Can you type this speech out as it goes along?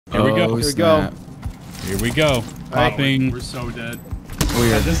go. Here we go. Here we go. Popping. We're so dead.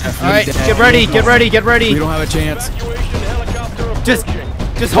 We are Alright, get ready, get ready, get ready. We don't have a chance.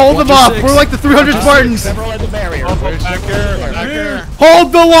 Just hold them up. We're like the 300 Spartans.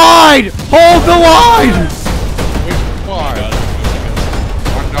 Hold the line! Hold the line!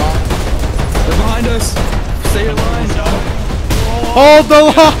 They're behind us. Stay in line. Hold the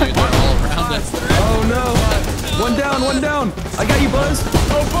line! Oh no. One down, one down. I got you, Buzz.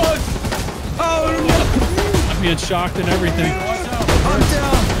 Oh, Buzz! Oh no. I'm getting shocked and everything. I'm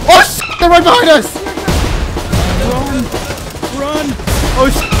down. Oh shit! They're right behind us! Run. Run. Oh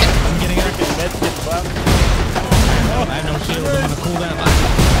shit! I'm getting out of bed. I have no shield. I'm on the cooldown.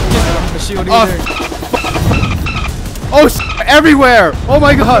 The shield either. Oh shit! Everywhere! Oh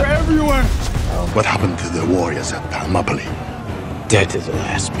my god! They're everywhere! What happened to the warriors at Thermopylae? Dead to the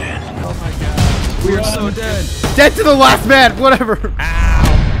last man. Oh my god. We are so dead. Dead to the last man! Whatever!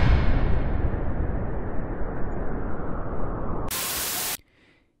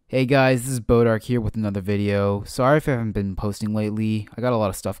 Hey guys, this is Bodark here with another video. Sorry if I haven't been posting lately. I got a lot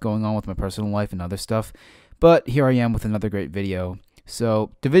of stuff going on with my personal life and other stuff, but here I am with another great video.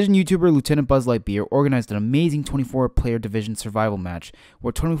 So, Division YouTuber LtBuzzLiteBeer organized an amazing 24-player Division survival match,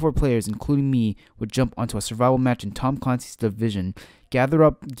 where 24 players, including me, would jump onto a survival match in Tom Clancy's Division, gather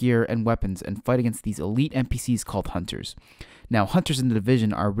up gear and weapons, and fight against these elite NPCs called Hunters. Now, Hunters in the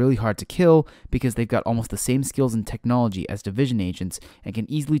Division are really hard to kill because they've got almost the same skills and technology as Division agents and can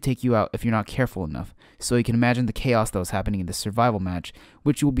easily take you out if you're not careful enough. So you can imagine the chaos that was happening in this survival match,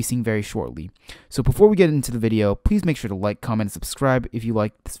 which you will be seeing very shortly. So before we get into the video, please make sure to like, comment, and subscribe if you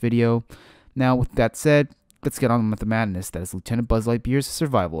liked this video. Now, with that said, let's get on with the madness that is LtBuzzLiteBeer's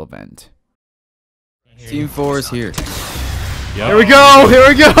survival event. Team 4 is here. Yep. Here we go! Here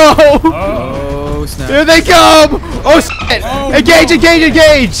we go! Oh snap. Here they come! Oh shit! Engage! Engage!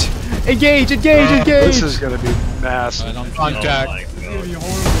 Engage! Engage! Engage! Engage! This is gonna be massive. Contact.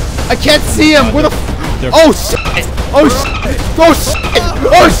 I can't see him! Where the oh shit! Oh shit! Oh shit!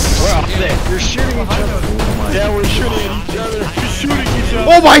 Oh shit! You're shooting each other. Yeah, we're shooting at each other. We're shooting each other.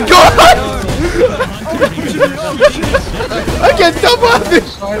 Oh my god! I can't stop laughing!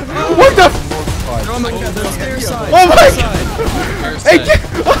 What the Oh my god, they're stair side. oh my god! I can't!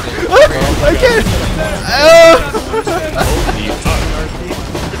 I can't!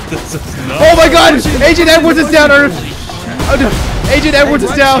 Oh my god! Agent Edwards is down! Oh, no. Agent Edwards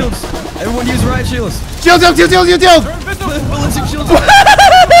is down! Everyone use riot shields. Shield! Shield! Shield! Shield! Shield! Ballistic shields.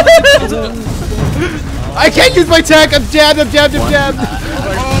 I can't use my tech! I'm jabbed! I'm jabbed! I'm jabbed! Oh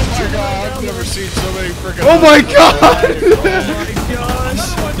my god, I've never seen so many freaking. Oh my god!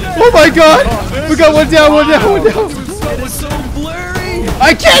 Oh my god! We got one down, one down, one down! It is so blurry!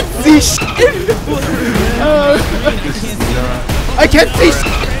 I can't see shit! I can't see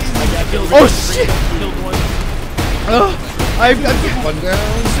shit! Oh shit! I'm One down.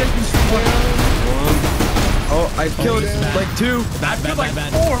 Oh, I killed like 2. Bad.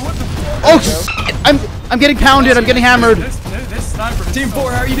 What the fuck? oh shit! I'm getting pounded, I'm getting hammered! This sniper. Team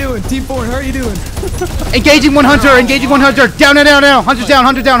 4, how are you doing? Team 4, how are you doing? Engaging one hunter! Engaging one hunter! Down, down, down, down! Hunter's down,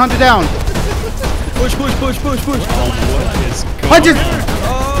 hunter down, hunter down! Push, push, push, push, push. Hunter!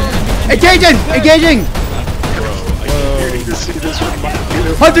 Engaging! Engaging!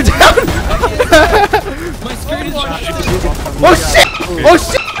 Hunter down! Oh shit! Oh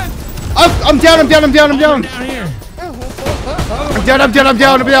shit! I'm down, I'm down, I'm down, I'm down! I'm down, I'm down, I'm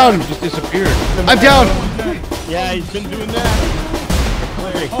down, I'm down! Just disappeared. I'm down! Yeah, he's been doing that.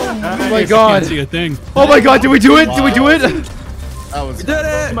 Oh my god! Can't see a thing. Oh my god, did we do it? Did we do it? That was. We did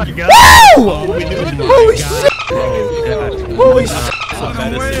it! Woo! Holy shit! Holy shit!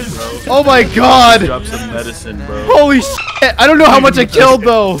 Oh my god! Drop some medicine, bro. Holy shit! I don't know how much I killed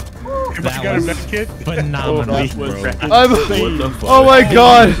though. That was phenomenal. Oh my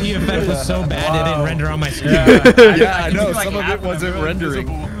god! The effect was so bad it didn't render on my screen. Yeah, I know. Some of it wasn't rendering.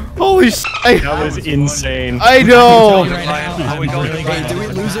 Holy shit! That was insane. I know. Right now, I'm really Wait, good did we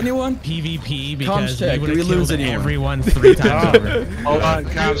lose anyone? PvP Comms because check, we did would we have lose killed anyone? everyone 3 times over. Hold on,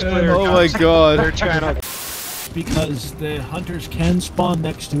 comms clear. Oh my god. They're trying to. Because the hunters can spawn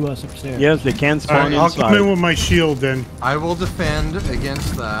next to us upstairs. Yes, they can spawn I'll come in inside. with my shield then. I will defend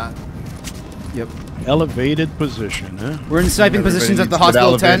against that. Yep. Elevated position, huh? We're in sniping positions at the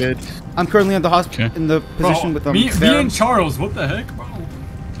hospital tent. I'm currently at the hospital in the position with Me and Charles, what the heck, bro?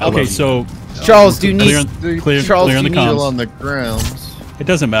 Okay, so Charles, do you need clear Charles, on the do you need- comms. On the ground. It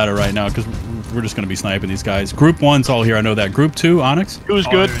doesn't matter right now because we're just going to be sniping these guys. Group 1's all here. I know that. Group 2, Onyx. It was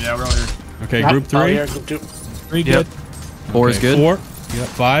good. Yeah, we're all here. Okay, Group 3. 3 good. 4 is good. 4. Yep.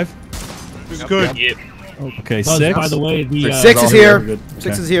 5. It's good. Yep. Okay, Buzz, 6. by the way, the 6 is here. Good.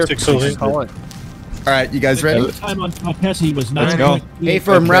 6 is here. 6 is Call it. All right, you guys ready? the time on Pesci was Let's 9. go. Hey,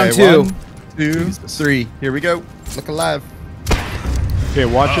 firm, Okay, round 2. 1, 2, 3. Here we go. Look alive. Okay,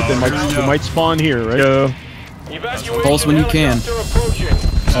 watch it. They might spawn here, right? Pulse when you can.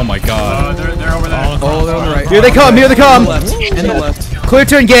 Oh my god. They're over there. Oh, they're on the right. Here they come, here they come. Left. And the left. Clear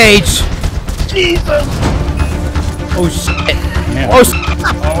to engage. Jesus. Oh shit. Oh shit.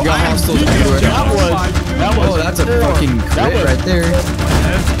 You got hostiles everywhere. Oh, that's a fucking crit right there.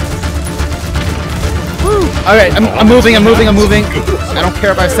 Alright, I'm moving. I don't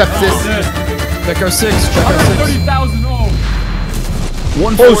care about sepsis. Check our 6. Check our 6. 30,000. Oh.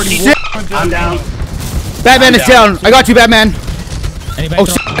 140. Oh shit. I'm down. Batman is down. I got you, Batman. Anybody Oh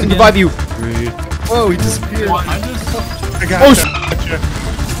shit, I can revive you. Whoa, he disappeared. Oh shit.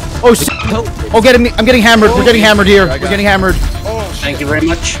 Oh shit. Oh, I'm getting hammered. We're getting hammered here. We're getting hammered. Thank you very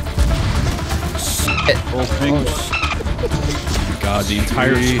much. God, the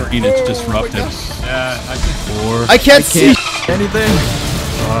entire screen is disrupted. Yeah, I can. 4. I can't see Anything?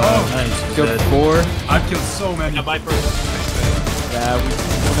 Killed 4. I've killed so many. Yeah, we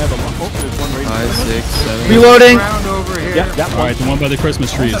don't have a lot. Oh, there's one right 5, 6, 7. reloading. Round over here. Yeah, that Alright, the one by the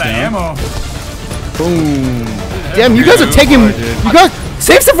Christmas tree is What's that down. ammo? Boom. Damn, you guys are taking. You guys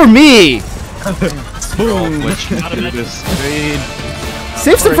save some for me. boom.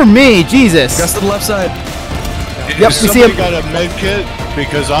 Save some for me, Jesus. Guys to the left side. Yep, we see him. got a med kit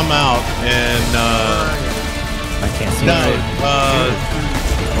because I'm out and I can't see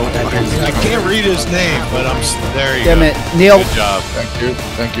I can't read his name, but there you Damn go. it, Neil. Good job.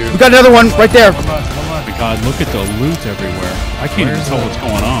 Thank you. We got another one right there. Oh my god, look at the loot everywhere. I can't even tell what's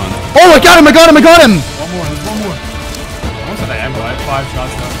going on. Oh, I got him. One more. There's one more. What's that ammo? I have 5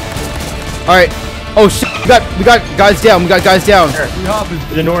 shots left. All right. Oh shit. We got guys down. We got guys down. We hopping.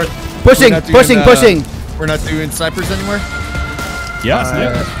 To the north. Pushing. We're not doing, Pushing. We're not doing snipers anymore? Yeah,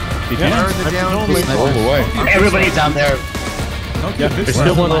 snipers. If you Where can. are the down people? Oh, boy. Everybody's down there. There's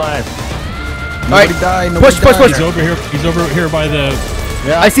still one alive. All right. Push. He's over here. He's over here by the.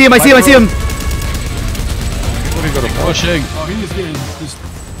 I see him. Pushing. Oh, he is getting just.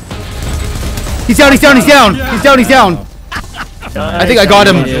 He's down. I think I got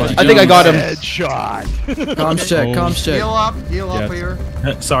him. Headshot. Comms check. Comms check. Heal up here.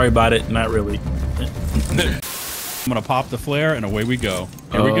 Sorry about it. Not really. I'm gonna pop the flare and away we go.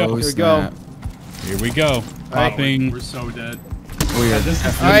 Here we go. Here we go. Here we go. Popping. We're so dead. We are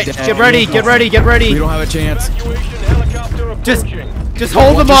All right. Get ready. We don't have a chance. Just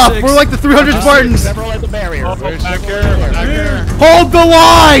hold them up. We're like the 300 Spartans. Several at the barrier. Where's the Hold the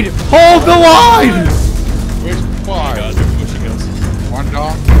line. Hold the line. Where's the bar? God, they're pushing us. One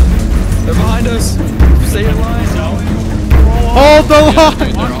dog. They're behind us. Stay in line. Hold the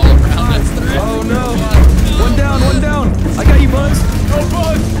line. Oh no. One down. I got you, Buzz. Go,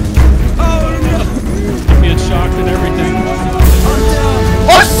 Buzz! Being shocked and everything.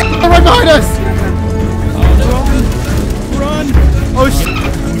 Oh shit! They're right behind us. Run! Oh shit!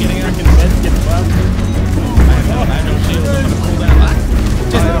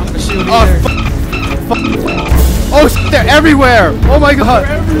 Oh, oh shit! They're everywhere. Oh my god.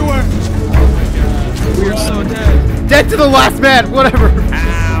 Everywhere! We are so dead. Dead to the last man. Whatever.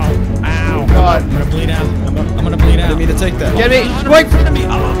 Ow. God. I'm gonna bleed out. I'm gonna bleed out. Didn't mean to take that. Get me. Quick.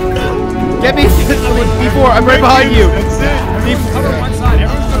 Get me. B4. I'm right behind you. Cover one side.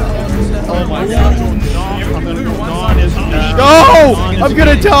 Everyone's Oh my god. No! I'm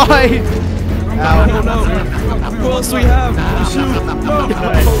gonna die. No. Who else do we have? God,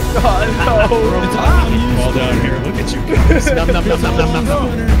 no. All down here. Look at you guys.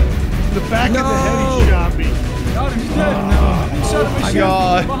 The back of the head he shot me. Got him, he's dead. He shot him, My shoot.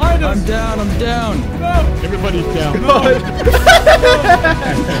 God. Behind us. I'm down. No. Everybody's down.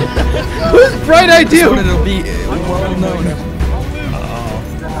 Whose bright idea? But it'll be well known.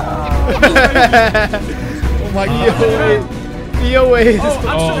 Oh my God. BOA. Oh,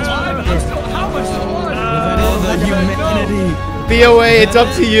 I'm still alive. How much alive? The humanity. BOA, it's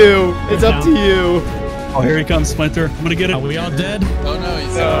up to you. It's up to you. Oh, here he comes, Splinter. I'm gonna get it. Are we all dead? One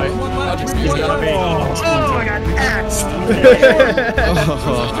left. Oh, I got axed. One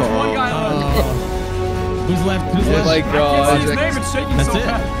guy left. Who's left? Oh my I can't God. see his name. It's shaking That's so it.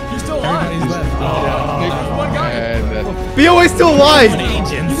 bad. He's still alive. Everybody's left. One guy. BOA's still alive.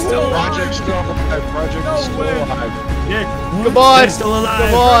 He's still alive. Project's still alive. Project is still way. alive. Come on. Still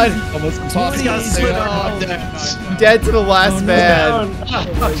alive. Come on. Dead to the last man.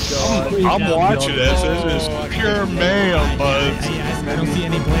 I'm watching this. This is pure mayhem, Buzz. I don't see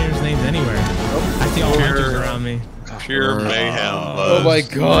any players' names anywhere. I see all hunters around me. Pure mayhem. Oh my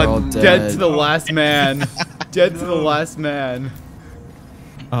god, dead to the last man. Dead to the last man.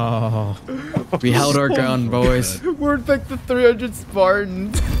 Oh. We held our ground, boys. We're like the 300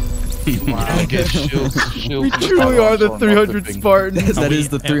 Spartans. I guess shields We truly are the 300 Spartans. That is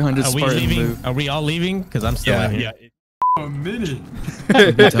the 300 Spartan move. Are we all leaving? Because I'm still in here. A minute.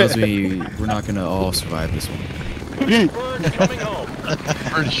 He tells me we're not gonna all survive this one.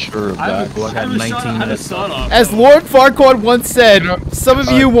 pretty sure of that. Well, I got 19 minutes. As Lord Farquaad once said, some of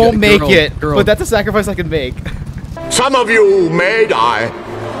you won't make it, but that's a sacrifice I can make. Some of you may die,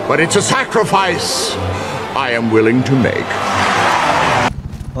 but it's a sacrifice I am willing to make.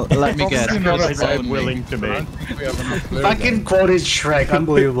 Well, let me guess. I'm willing to make. Fucking quoted Shrek,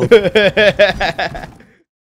 unbelievable.